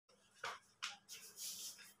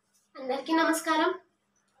అందరికీ నమస్కారం.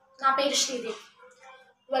 నా పేరు Sridevi.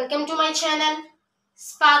 Welcome to my channel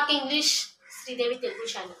spark English Sridevi Telugu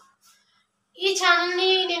channel. ఈ ఛానల్ని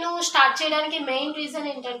నేను స్టార్ట్ చేయడానికి మెయిన్ రీజన్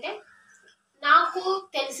ఏంటంటే, నాకు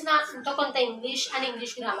తెలిసిన ఎంతో కొంత ఇంగ్లీష్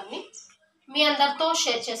గ్రామర్ని మీ అందరితో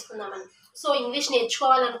షేర్ చేసుకుందామని. సో ఇంగ్లీష్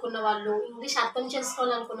నేర్చుకోవాలనుకున్న వాళ్ళు, ఇంగ్లీష్ అర్థం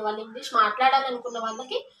చేసుకోవాలనుకున్న వాళ్ళు, ఇంగ్లీష్ మాట్లాడాలనుకున్న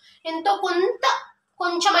వాళ్ళకి ఎంతో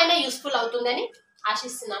కొంచెమైనా యూస్ఫుల్ అవుతుందని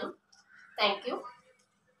ఆశిస్తున్నాను. Thank you.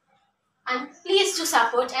 And please to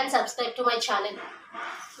support and subscribe to my channel.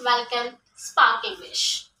 Welcome Spark English.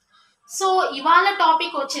 So ఇవాళ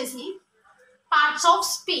టాపిక్ వచ్చేసి parts of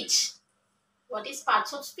speech. What is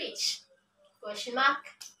parts of speech? Question mark.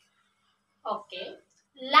 Okay.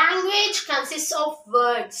 Language consists of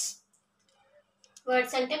words.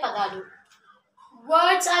 Words అంటే పదాలు.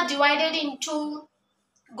 Words are divided into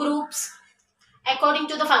groups according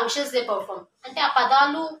to the functions they perform. అంటే ఆ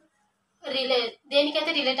పదాలు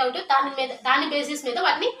దేనికైతే relate అవుతుందో దాని basis మీద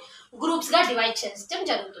వాటిని గ్రూప్స్గా డివైడ్ చేయడం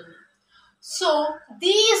జరుగుతుంది. So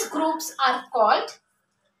these groups are called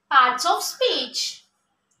parts of speech.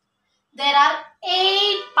 There are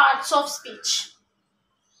 8 parts of speech.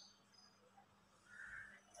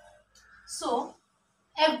 So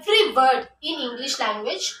every word in English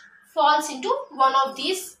language falls into one of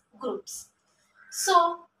these groups. So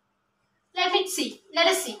let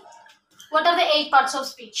us see what are the 8 parts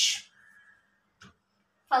of speech.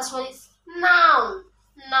 First one is noun.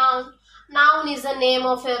 Noun is the name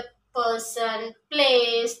of a person,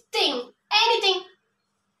 place, thing, anything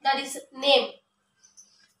that is name.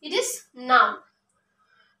 It is noun.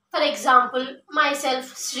 For example, myself,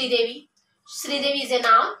 Sridevi. Sridevi is a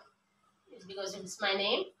noun. It's because it's my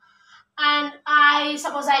name. And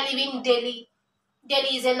suppose I live in Delhi.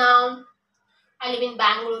 Delhi is a noun. I live in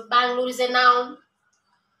Bangalore. Bangalore is a noun.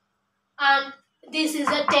 And this is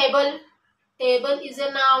a table. Table is a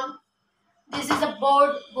noun. This is a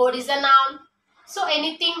board. Board is a noun. So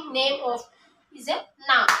anything name of is a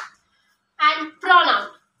noun. And pronoun.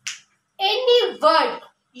 Any word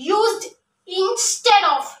used instead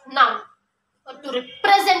of noun or to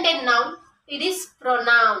represent a noun, it is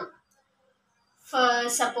pronoun. For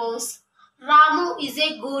suppose Ramu is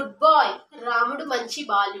a good boy. Ramudu manchi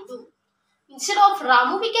baludu. Instead of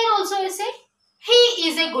Ramu, we can also say he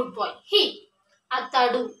is a good boy. He.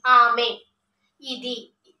 Atadu, ame, idi.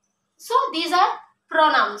 So these are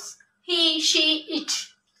pronouns. He, she, it.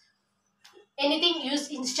 Anything used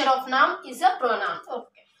instead of noun is a pronoun.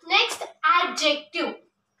 Okay. Next, adjective.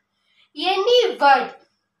 Any word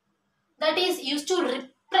that is used to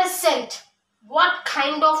represent what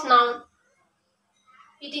kind of noun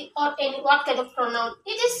it is, or what kind of pronoun,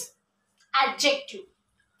 it is adjective.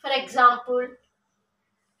 For example,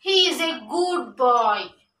 he is a good boy.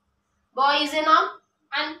 Boy is a noun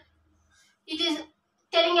and it is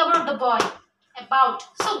telling about the boy. About.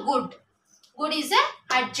 So good. Good is a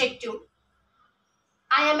adjective.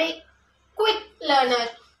 I am a quick learner.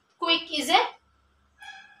 Quick is a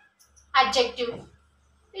adjective.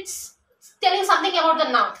 It's telling something about the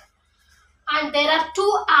noun. And there are 2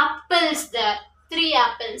 apples there. 3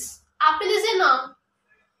 apples. Apple is a noun.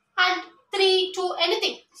 And 3, 2,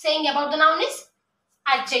 anything saying about the noun is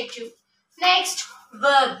adjective. Next,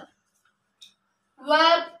 verb.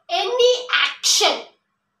 Verb, any action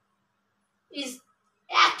is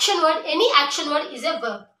action word. Any action word is a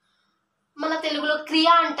verb. మన తెలుగులో క్రియ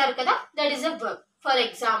అంటారు కదా, that is a verb. For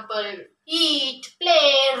example, eat, play,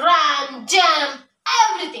 run, jump,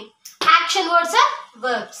 everything. Action words are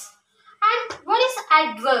verbs. And what is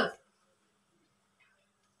adverb?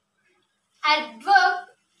 Adverb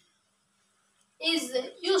is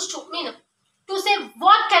used to mean to say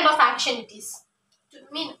what kind of action it is. To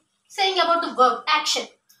mean saying about the verb action.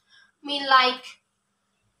 Mean like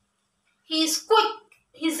he is quick.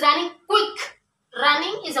 He is running quick.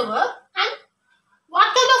 Running is a verb. And what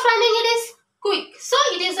kind of running it is? Quick. So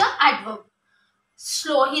it is a adverb.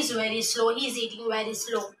 Slow. He is very slow. He is eating very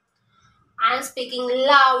slow. I am speaking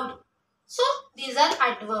loud. So these are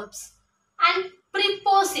adverbs. And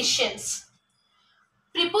prepositions.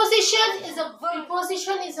 Preposition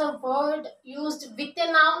is a word used with a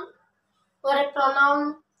noun or a pronoun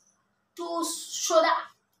to show the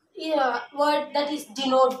word that is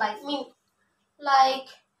denoted by. Mean like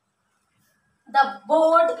the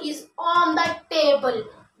board is on the table.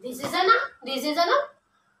 This is a noun. This is a noun.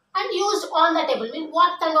 And used on the table. Mean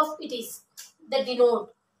what kind of it is? The denote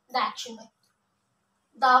the action by.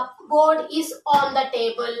 The board is on the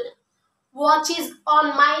table. Watch is on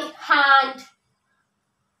my hand.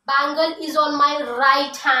 Bangle is on my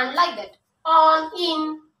right hand. Like that. On, in.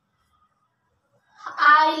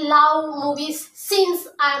 I love movies since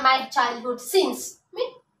my childhood. Since.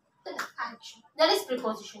 Mean the action. That is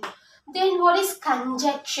preposition. Then what is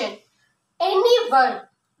conjunction? Any word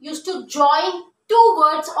used to join two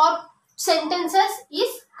words or sentences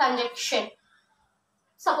is conjunction.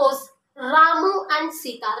 Suppose Ramu and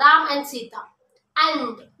Sita, Ram and Sita.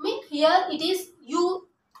 And mean here it is you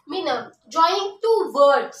mean joining two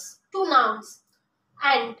words, two nouns.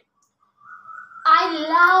 And I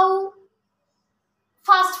love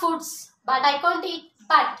fast foods, but I can't eat.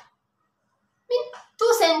 But mean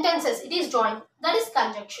two sentences, it is joined. That is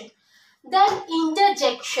conjunction. Then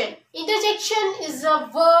interjection. Interjection is a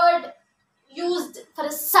word used for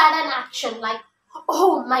a sudden action like,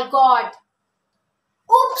 oh my god,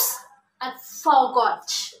 oops, I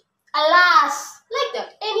forgot, alas, like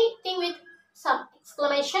that. Anything with some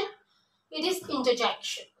exclamation, it is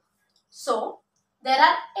interjection. So, there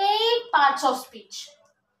are 8 parts of speech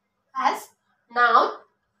as noun,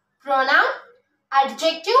 pronoun,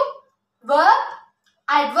 adjective, verb,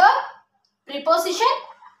 adverb, preposition,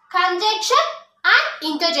 conjunction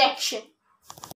and interjection.